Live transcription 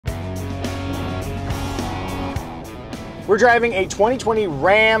We're driving a 2020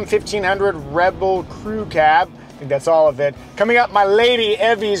 Ram 1500 Rebel Crew Cab. I think that's all of it. Coming up, my lady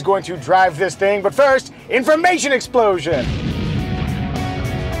Evie is going to drive this thing, but first, information explosion.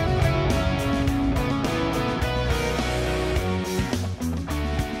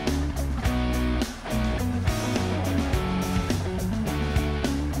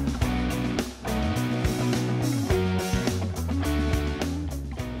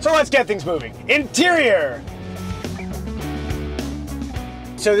 So let's get things moving. Interior.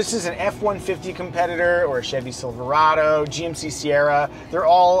 So this is an F-150 competitor or a Chevy Silverado, GMC Sierra. They're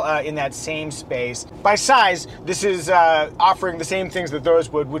all in that same space. By size, this is offering the same things that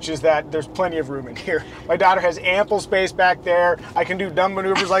those would, which is that there's plenty of room in here. My daughter has ample space back there. I can do dumb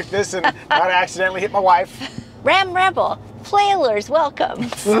maneuvers like this and not accidentally hit my wife. Ram Rebel, flailers welcome.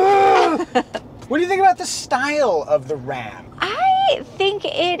 What do you think about the style of the Ram? I think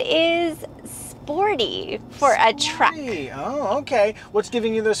it is sporty for a truck. Oh, okay. What's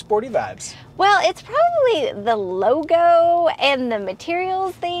giving you those sporty vibes? Well, it's probably the logo and the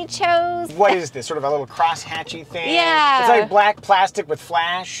materials they chose. What is this? Sort of a little cross-hatchy thing? Yeah. It's like black plastic with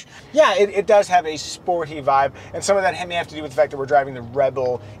flash. Yeah, it does have a sporty vibe, and some of that may have to do with the fact that we're driving the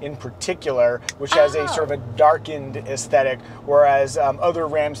Rebel in particular, which has a sort of a darkened aesthetic, whereas other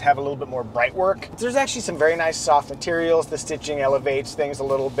Rams have a little bit more bright work. There's actually some very nice soft materials. The stitching elevates things a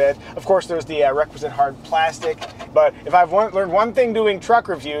little bit. Of course, there's the requisite hard plastic, but if I've learned one thing doing truck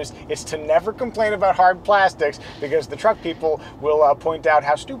reviews, it's to never complain about hard plastics, because the truck people will point out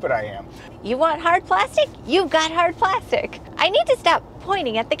how stupid I am. You want hard plastic? You've got hard plastic. I need to stop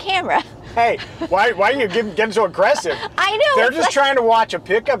pointing at the camera. Hey, why are you getting so aggressive? I know. They're just trying to watch a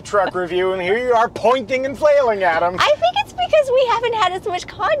pickup truck review, and here you are pointing and flailing at them. I think it's because we haven't had as much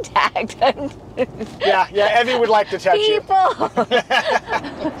contact. Yeah, Evie would like to touch you. People.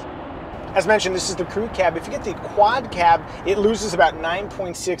 As mentioned, this is the crew cab. If you get the quad cab, it loses about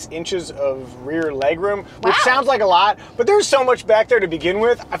 9.6 inches of rear legroom, which sounds like a lot, but there's so much back there to begin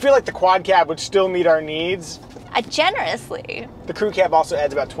with. I feel like the quad cab would still meet our needs. Generously. The crew cab also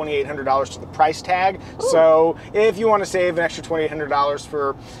adds about $2,800 to the price tag. Ooh. So if you want to save an extra $2,800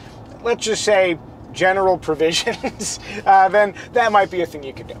 for, let's just say, general provisions, then that might be a thing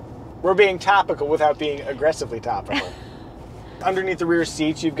you could do. We're being topical without being aggressively topical. Underneath the rear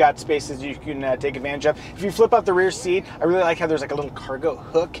seats, you've got spaces you can take advantage of. If you flip out the rear seat, I really like how there's like a little cargo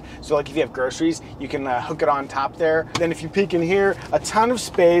hook. So like if you have groceries, you can hook it on top there. Then if you peek in here, a ton of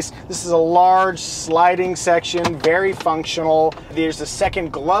space. This is a large sliding section, very functional. There's a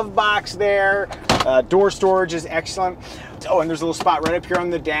second glove box there. Door storage is excellent. Oh, and there's a little spot right up here on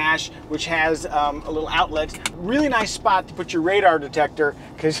the dash, which has a little outlet. Really nice spot to put your radar detector,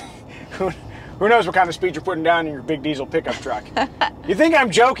 because who knows what kind of speed you're putting down in your big diesel pickup truck. You think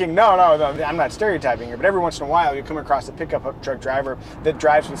I'm joking? No, I'm not stereotyping here, but every once in a while you come across a pickup truck driver that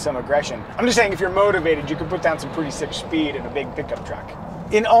drives with some aggression. I'm just saying, if you're motivated, you can put down some pretty sick speed in a big pickup truck.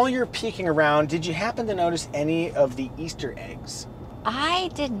 In all your peeking around, did you happen to notice any of the Easter eggs? I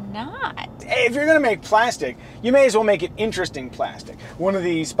did not. Hey, if you're gonna make plastic, you may as well make it interesting plastic. One of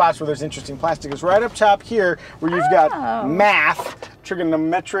the spots where there's interesting plastic is right up top here, where you've got math,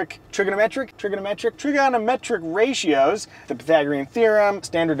 trigonometric ratios, the Pythagorean theorem,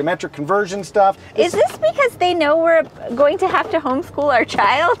 standard dimetric conversion stuff. Is this because they know we're going to have to homeschool our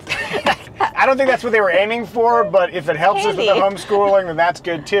child? I don't think that's what they were aiming for, but if it helps us with the homeschooling, then that's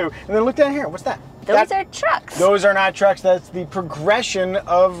good too. And then look down here, what's that? Those are trucks. Those are not trucks. That's the progression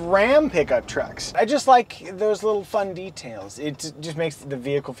of Ram pickup trucks. I just like those little fun details. It just makes the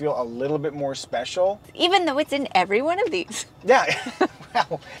vehicle feel a little bit more special. Even though it's in every one of these. Yeah.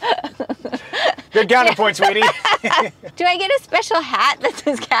 Well, good counterpoint, sweetie. Do I get a special hat that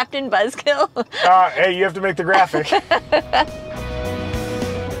says Captain Buzzkill? Hey, you have to make the graphic.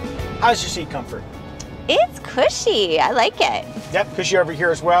 How's your seat comfort? It's cushy. I like it. Yep, cushy over here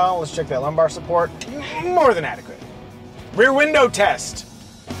as well. Let's check that lumbar support. More than adequate. Rear window test.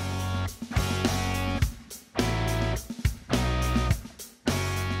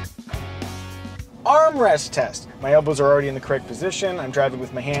 Armrest test. My elbows are already in the correct position. I'm driving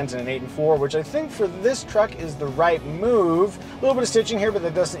with my hands in an 8 and 4, which I think for this truck is the right move. A little bit of stitching here, but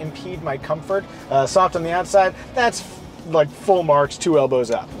that doesn't impede my comfort. Soft on the outside. That's like full marks, 2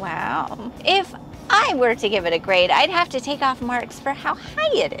 elbows up. Wow. If I were to give it a grade, I'd have to take off marks for how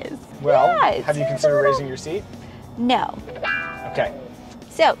high it is. Well, have you considered raising your seat? No. Okay.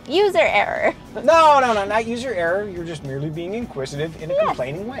 So, user error. No, not user error. You're just merely being inquisitive in a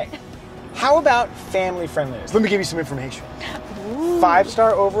complaining way. How about family friendliness? Let me give you some information.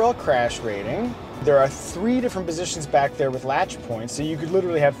 5-star overall crash rating, There are 3 different positions back there with latch points, so you could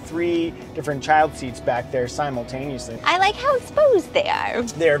literally have 3 different child seats back there simultaneously. I like how exposed they are.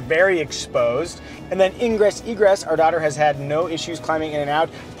 They're very exposed. And then ingress, egress, our daughter has had no issues climbing in and out,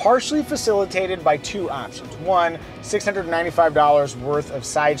 partially facilitated by 2 options. 1, $695 worth of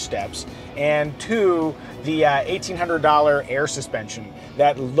side steps, and 2, the $1,800 air suspension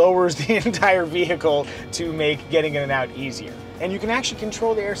that lowers the entire vehicle to make getting in and out easier. And you can actually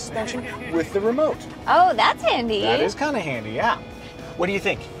control the air suspension with the remote. Oh, that's handy. That is kind of handy, yeah. What do you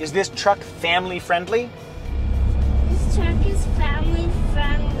think? Is this truck family friendly? This truck is family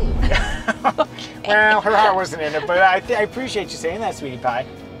friendly. Well, her heart wasn't in it, but I appreciate you saying that, sweetie pie.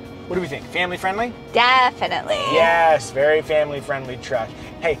 What do we think? Family friendly? Definitely. Yes, very family friendly truck.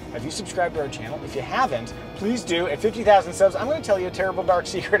 Hey, have you subscribed to our channel? If you haven't, please do. At 50,000 subs, I'm going to tell you a terrible dark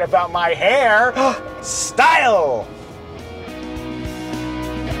secret about my hair style.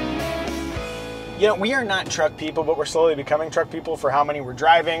 You know, we are not truck people, but we're slowly becoming truck people for how many we're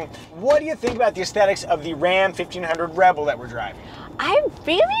driving. What do you think about the aesthetics of the Ram 1500 Rebel that we're driving? I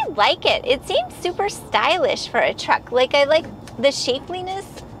really like it. It seems super stylish for a truck. Like, I like the shapeliness.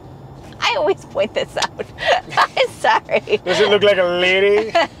 I always point this out. I'm sorry. Does it look like a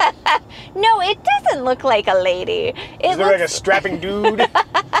lady? No, it doesn't look like a lady. Does it look like a strapping dude?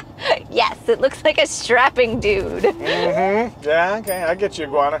 Yes, it looks like a strapping dude. Mm-hmm. Yeah, okay, I get you,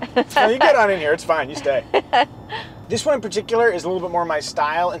 Iguana. No, you get on in here, it's fine, you stay. This one in particular is a little bit more my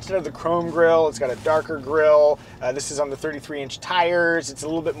style. Instead of the chrome grille, it's got a darker grille. This is on the 33-inch tires. It's a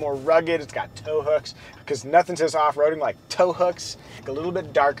little bit more rugged. It's got tow hooks, because nothing says off-roading like tow hooks. A little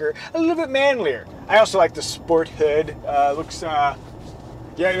bit darker, a little bit manlier. I also like the sport hood. Looks, yeah,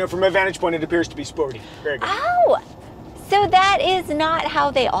 you know, from my vantage point, it appears to be sporty. Very good. Oh, so that is not how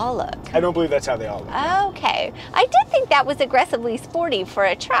they all look. I don't believe that's how they all look. Okay. I did think that was aggressively sporty for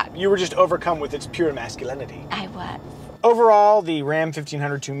a truck. You were just overcome with its pure masculinity. I was. Overall, the Ram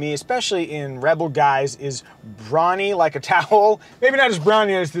 1500 to me, especially in Rebel guise, is brawny like a towel. Maybe not as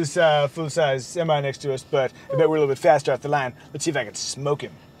brawny as this full-size semi next to us, but I bet we're a little bit faster off the line. Let's see if I can smoke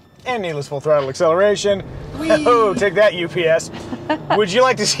him. And needless full throttle acceleration. Oh, take that, UPS. Would you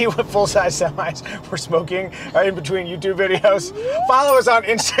like to see what full-size semis we're smoking in between YouTube videos? Follow us on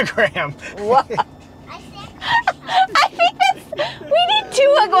Instagram. What? I think that's, we need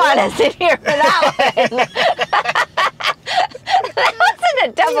 2 iguanas in here for that one. That wasn't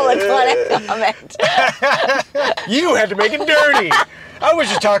a double iguana comment. You had to make it dirty. I was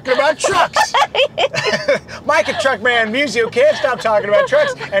just talking about trucks. Micah Truckman Muzio can't stop talking about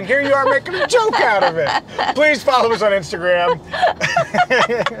trucks, and here you are making a joke out of it. Please follow us on Instagram.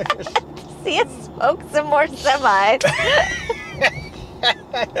 See us smoke some more semis.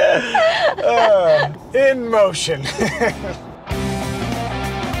 In motion.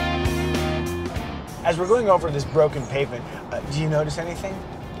 As we're going over this broken pavement, do you notice anything?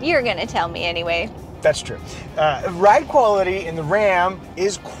 You're gonna tell me anyway. That's true. Ride quality in the Ram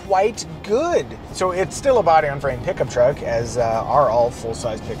is quite good. So it's still a body-on-frame pickup truck, as are all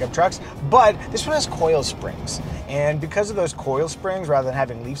full-size pickup trucks, but this one has coil springs. And because of those coil springs, rather than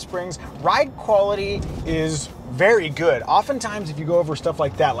having leaf springs, ride quality is very good. Oftentimes, if you go over stuff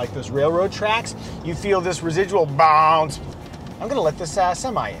like that, like those railroad tracks, you feel this residual bounce. I'm gonna let this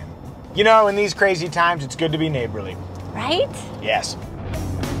semi in. You know, in these crazy times, it's good to be neighborly. Right? Yes.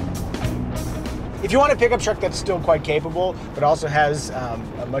 If you want a pickup truck that's still quite capable, but also has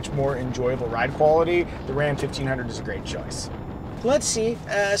a much more enjoyable ride quality, the Ram 1500 is a great choice. Let's see,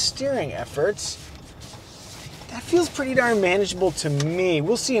 steering efforts. That feels pretty darn manageable to me.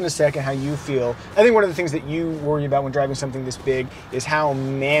 We'll see in a second how you feel. I think one of the things that you worry about when driving something this big is how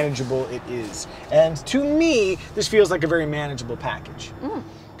manageable it is. And to me, this feels like a very manageable package. Mm.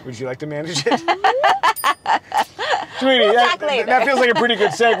 Would you like to manage it? Sweetie, We'll that feels like a pretty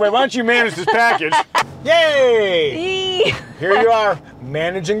good segue. Why don't you manage this package? Yay! Here you are,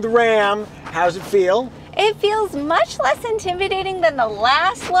 managing the Ram. How's it feel? It feels much less intimidating than the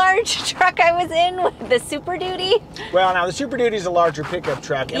last large truck I was in with the Super Duty. Well, now the Super Duty is a larger pickup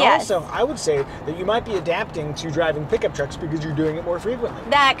truck, and yes. Also I would say that you might be adapting to driving pickup trucks because you're doing it more frequently.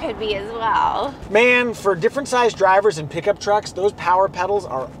 That could be as well. Man, for different sized drivers and pickup trucks, those power pedals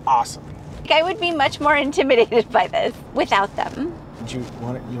are awesome. I would be much more intimidated by this without them. You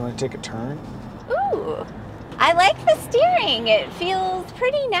want to take a turn? Ooh. I like the steering. It feels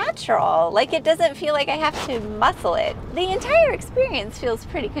pretty natural. Like, it doesn't feel like I have to muscle it. The entire experience feels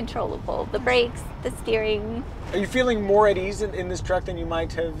pretty controllable. The brakes, the steering. Are you feeling more at ease in this truck than you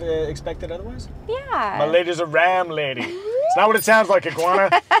might have expected otherwise? Yeah. My lady's a Ram lady. It's not what it sounds like,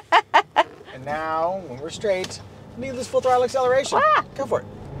 Iguana. And now, when we're straight, needless full throttle acceleration. Ah. Go for it.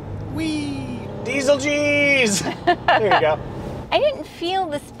 Whee! Diesel G's! There you go. I didn't feel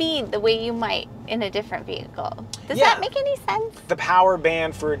the speed the way you might in a different vehicle. Does Yeah. that make any sense? The power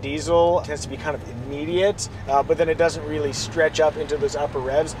band for a diesel tends to be kind of immediate, but then it doesn't really stretch up into those upper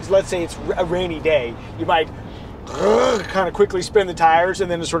revs. So let's say it's a rainy day, you might kind of quickly spin the tires, and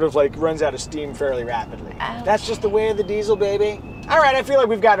then it sort of like runs out of steam fairly rapidly. Okay. That's just the way of the diesel, baby. All right, I feel like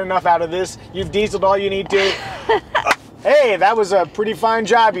we've got enough out of this. You've dieseled all you need to. Hey, that was a pretty fine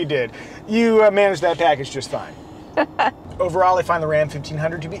job you did. You managed that package just fine. Overall, I find the Ram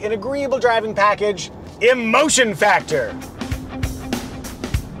 1500 to be an agreeable driving package. Emotion factor.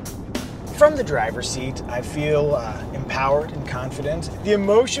 From the driver's seat, I feel empowered and confident. The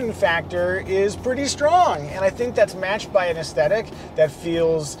emotion factor is pretty strong, and I think that's matched by an aesthetic that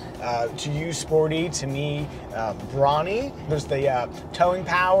feels, to you, sporty, to me, brawny. There's the towing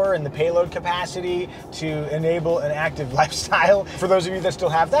power and the payload capacity to enable an active lifestyle, for those of you that still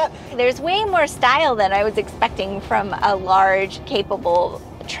have that. There's way more style than I was expecting from a large, capable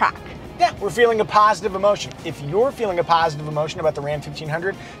truck. Yeah, we're feeling a positive emotion. If you're feeling a positive emotion about the Ram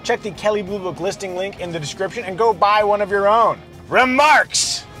 1500, check the Kelley Blue Book listing link in the description and go buy one of your own.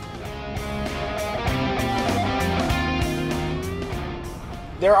 Remarks!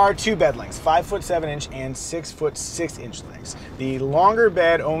 There are two bed lengths, 5'7" and 6'6" lengths. The longer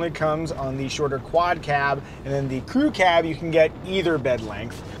bed only comes on the shorter quad cab, and then the crew cab you can get either bed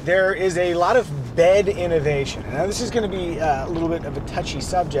length. There is a lot of bed innovation. Now this is going to be a little bit of a touchy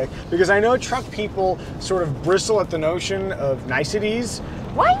subject because I know truck people sort of bristle at the notion of niceties.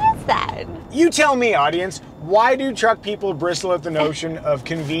 Why is that? You tell me, audience, why do truck people bristle at the notion of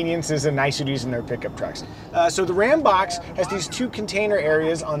conveniences and niceties in their pickup trucks? So the Ram box has these two container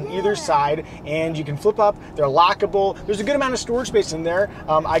areas on either side, and you can flip up, they're lockable. There's a good amount of storage space in there.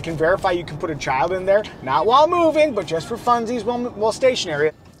 I can verify you can put a child in there, not while moving, but just for funsies while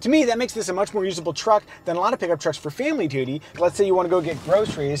stationary. To me, that makes this a much more usable truck than a lot of pickup trucks for family duty. Let's say you want to go get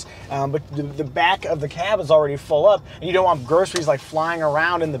groceries, but the back of the cab is already full up, and you don't want groceries like flying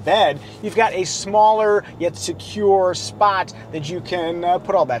around in the bed. You've got a smaller yet secure spot that you can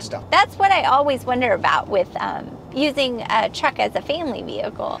put all that stuff. That's what I always wonder about with using a truck as a family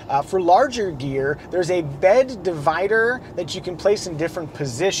vehicle. For larger gear, there's a bed divider that you can place in different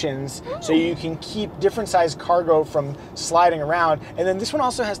positions so you can keep different size cargo from sliding around. And then this one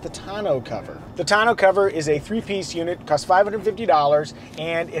also has the tonneau cover. The tonneau cover is a 3-piece unit, costs $550,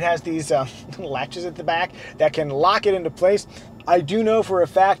 and it has these latches at the back that can lock it into place. I do know for a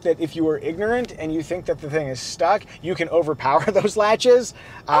fact that if you are ignorant and you think that the thing is stuck, you can overpower those latches.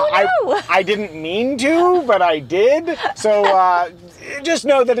 Oh, no. I didn't mean to, but I did. So just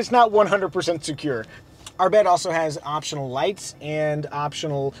know that it's not 100% secure. Our bed also has optional lights and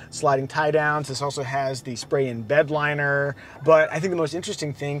optional sliding tie downs. This also has the spray-in bed liner. But I think the most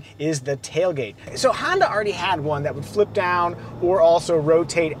interesting thing is the tailgate. So Honda already had one that would flip down or also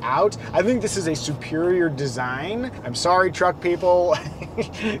rotate out. I think this is a superior design. I'm sorry, truck people,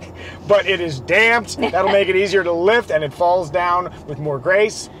 but it is damped. That'll make it easier to lift, and it falls down with more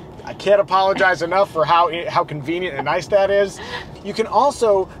grace. I can't apologize enough for how convenient and nice that is. You can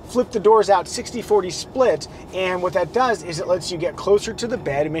also flip the doors out 60-40 split, and what that does is it lets you get closer to the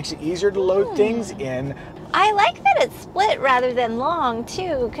bed. It makes it easier to load things in. I like that it's split rather than long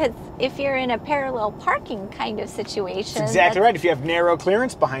too, because if you're in a parallel parking kind of situation. That's exactly right. If you have narrow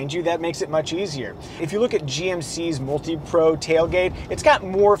clearance behind you, that makes it much easier. If you look at GMC's Multi-Pro tailgate, it's got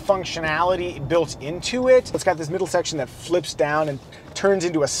more functionality built into it. It's got this middle section that flips down and turns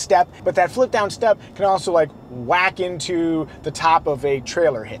into a step, but that flip down step can also like whack into the top of a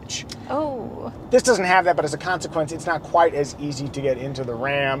trailer hitch. Oh. This doesn't have that, but as a consequence, it's not quite as easy to get into the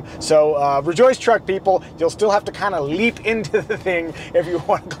Ram. So rejoice, truck people. You'll still have to kind of leap into the thing if you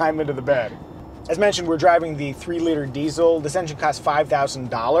want to climb into the bed. As mentioned, we're driving the 3-liter diesel. This engine costs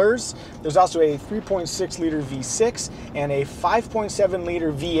 $5,000. There's also a 3.6-liter V6 and a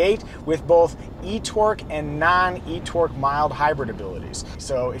 5.7-liter V8 with both e-torque and non-e-torque mild hybrid abilities.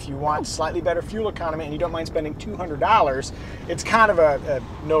 So if you want slightly better fuel economy and you don't mind spending $200, it's kind of a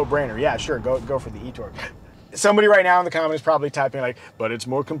no-brainer. Yeah, sure, go for the e-torque. Somebody right now in the comments is probably typing like, but it's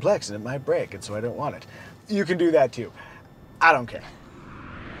more complex and it might break, and so I don't want it. You can do that too. I don't care.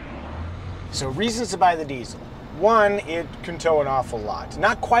 So reasons to buy the diesel. One, it can tow an awful lot.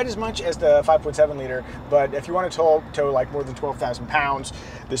 Not quite as much as the 5.7 liter, but if you want to tow like more than 12,000 pounds,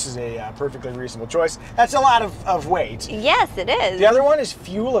 this is a perfectly reasonable choice. That's a lot of weight. Yes, it is. The other one is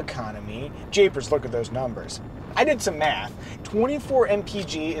fuel economy. Japers, look at those numbers. I did some math. 24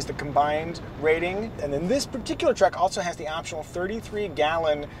 mpg is the combined rating, and then this particular truck also has the optional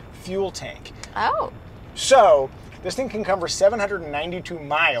 33-gallon fuel tank. Oh. So This thing can cover 792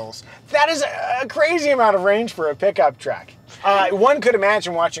 miles. That is a crazy amount of range for a pickup truck. One could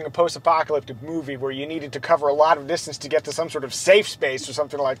imagine watching a post-apocalyptic movie where you needed to cover a lot of distance to get to some sort of safe space or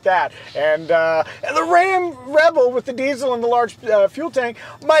something like that. And the Ram Rebel with the diesel and the large fuel tank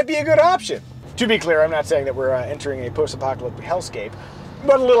might be a good option. To be clear, I'm not saying that we're entering a post-apocalyptic hellscape,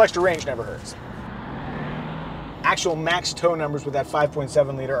 but a little extra range never hurts. Actual max tow numbers with that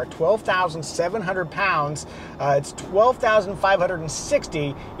 5.7 liter are 12,700 pounds. It's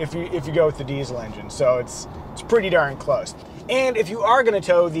 12,560 if you go with the diesel engine. So it's pretty darn close. And if you are going to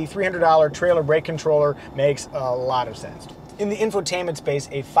tow, the $300 trailer brake controller makes a lot of sense. In the infotainment space,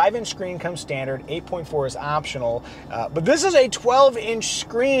 a 5-inch screen comes standard, 8.4 is optional, but this is a 12-inch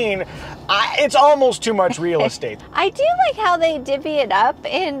screen. It's almost too much real estate. I do like how they divvy it up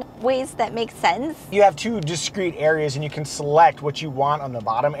in ways that make sense. You have two discrete areas and you can select what you want on the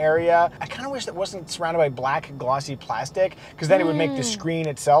bottom area. I kind of wish that wasn't surrounded by black glossy plastic, because then it would make the screen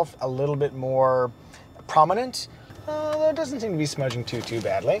itself a little bit more prominent. Although it doesn't seem to be smudging too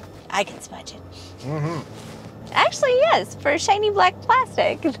badly. I can smudge it. Actually, yes, for shiny black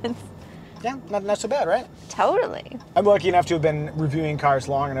plastic. Yeah, not so bad, right? Totally. I'm lucky enough to have been reviewing cars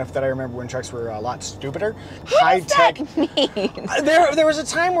long enough that I remember when trucks were a lot stupider. What does that mean? There was a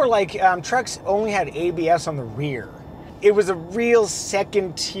time where like trucks only had ABS on the rear. It was a real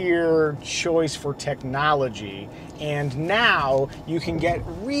second tier choice for technology. And now you can get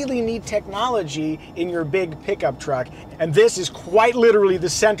really neat technology in your big pickup truck. And this is quite literally the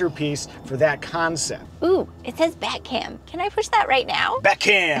centerpiece for that concept. Ooh, it says back cam. Can I push that right now? Back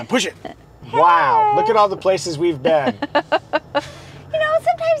cam, push it. Wow, look at all the places we've been. You know,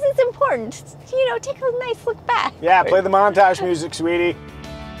 sometimes it's important, take a nice look back. Yeah, play the montage music, sweetie.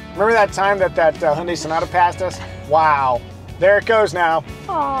 Remember that time that Hyundai Sonata passed us? Wow, there it goes now.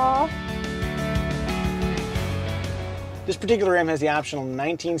 Aww. This particular Ram has the optional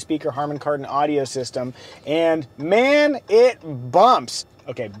 19-speaker Harman Kardon audio system, and man, it bumps.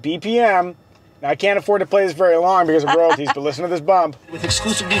 Okay, BPM. Now, I can't afford to play this very long because of royalties, but listen to this bump. With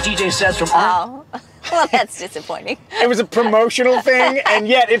exclusive new DJ sets from Oh, well, that's disappointing. It was a promotional thing, and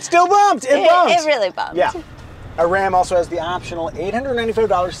yet it still bumped. It bumped. It really bumped. Yeah. A Ram also has the optional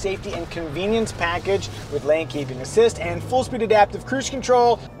 $895 safety and convenience package with lane keeping assist and full speed adaptive cruise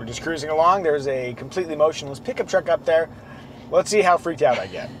control. We're just cruising along. There's a completely motionless pickup truck up there. Let's see how freaked out I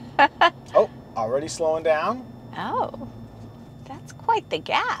get. Oh, already slowing down. Oh, that's quite the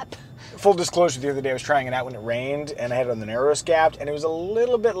gap. Full disclosure, the other day I was trying it out when it rained and I had it on the narrowest gap, and it was a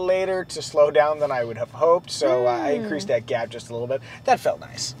little bit later to slow down than I would have hoped, so I increased that gap just a little bit. That felt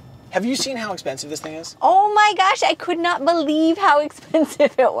nice. Have you seen how expensive this thing is? Oh my gosh, I could not believe how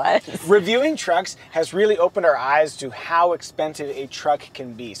expensive it was. Reviewing trucks has really opened our eyes to how expensive a truck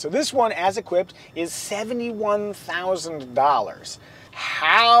can be. So this one, as equipped, is $71,000.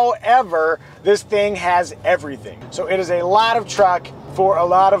 However, this thing has everything. So it is a lot of truck for a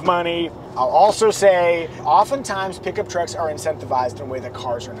lot of money. I'll also say, oftentimes pickup trucks are incentivized in a way that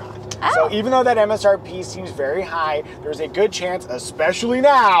cars are not. Oh. So even though that MSRP seems very high, there's a good chance, especially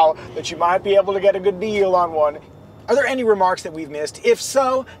now, that you might be able to get a good deal on one. Are there any remarks that we've missed? If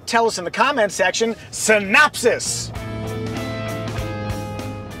so, tell us in the comments section. Synopsis!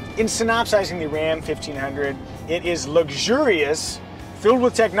 In synopsizing the Ram 1500, it is luxurious, filled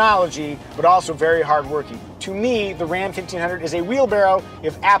with technology, but also very hardworking. To me, the Ram 1500 is a wheelbarrow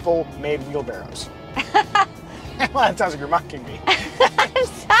if Apple made wheelbarrows. Well, that sounds like you're mocking me. I'm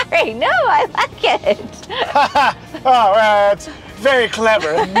sorry, no, I like it. Oh, that's very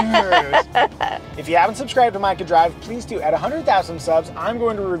clever. If you haven't subscribed to Micah Drive, please do. At 100,000 subs, I'm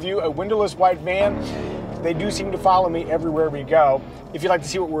going to review a windowless white van. They do seem to follow me everywhere we go. If you'd like to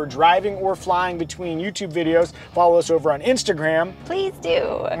see what we're driving or flying between YouTube videos, follow us over on Instagram. Please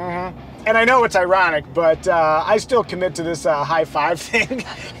do. And I know it's ironic, but I still commit to this high five thing.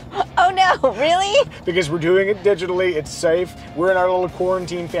 Oh no, really? Because we're doing it digitally, it's safe. We're in our little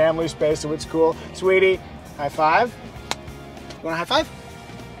quarantine family space, so it's cool. Sweetie, high five. You want a high five?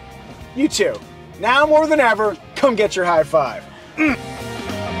 You too. Now more than ever, come get your high five.